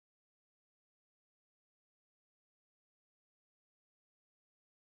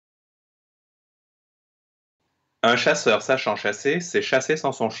Un chasseur sachant chasser, c'est chasser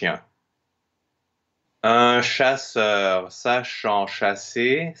sans son chien. Un chasseur sachant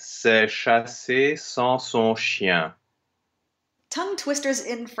chasser, c'est chasser sans son chien. Tongue twisters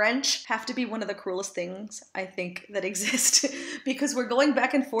in French have to be one of the cruelest things I think that exist because we're going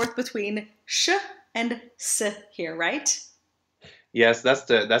back and forth between sh and s here, right? Yes, that's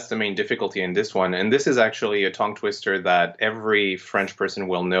the main difficulty in this one. And this is actually a tongue twister that every French person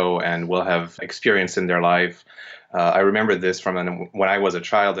will know and will have experienced in their life. I remember this from when I was a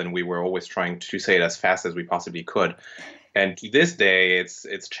child, and we were always trying to say it as fast as we possibly could. And to this day,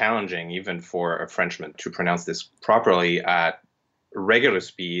 it's challenging even for a Frenchman to pronounce this properly at regular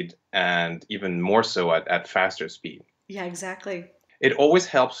speed and even more so at faster speed. Yeah, exactly. It always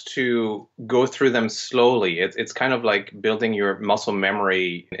helps to go through them slowly. It's kind of like building your muscle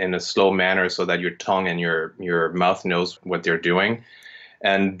memory in a slow manner so that your tongue and your mouth knows what they're doing,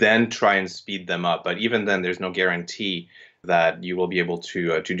 and then try and speed them up. But even then, there's no guarantee that you will be able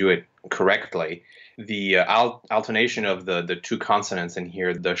to do it correctly. The alternation of the two consonants in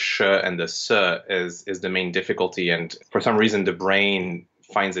here, the sh and the s, is the main difficulty, and for some reason, the brain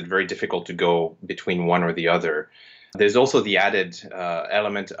finds it very difficult to go between one or the other. There's also the added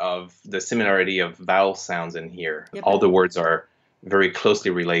element of the similarity of vowel sounds in here. Yep. All the words are very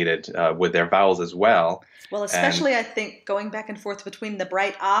closely related with their vowels as well. Well, And especially I think going back and forth between the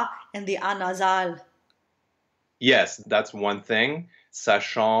bright a and the a nasal. yes, that's one thing.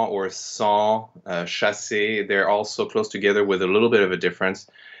 Sachant or sans, chasser, they're all so close together with a little bit of a difference.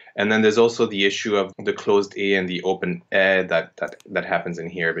 And then there's also the issue of the closed e and the open e that happens in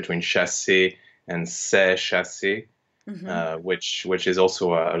here between chasser and c'est chasser. Hmm. Which is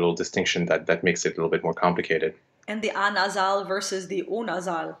also a little distinction that makes it a little bit more complicated. And the a nasal versus the o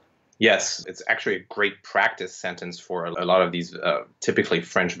nasal. Yes, it's actually a great practice sentence for a lot of these typically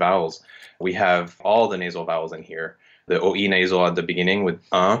French vowels. We have all the nasal vowels in here. The OE nasal at the beginning with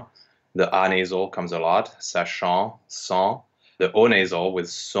un, the A nasal comes a lot, sachant, sans, the O nasal with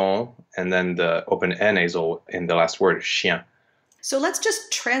son, and then the open E nasal in the last word, chien. So let's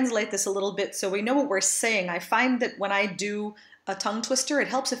just translate this a little bit so we know what we're saying. I find that when I do a tongue twister, it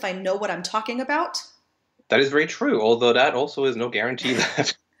helps if I know what I'm talking about. That is very true, although that also is no guarantee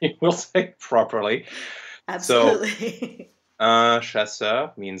that you will say it properly. So, Absolutely. un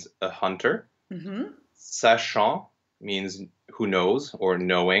chasseur means a hunter. Hmm. Sachant means who knows or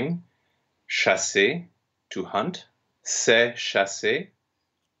knowing. Chasser, to hunt. Sait chasser,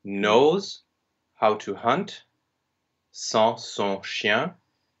 knows how to hunt. Sans son chien,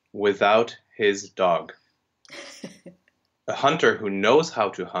 without his dog. A hunter who knows how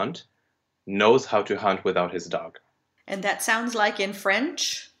to hunt without his dog. And that sounds like in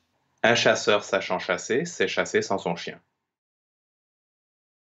French. Un chasseur sachant chasser, c'est chasser sans son chien.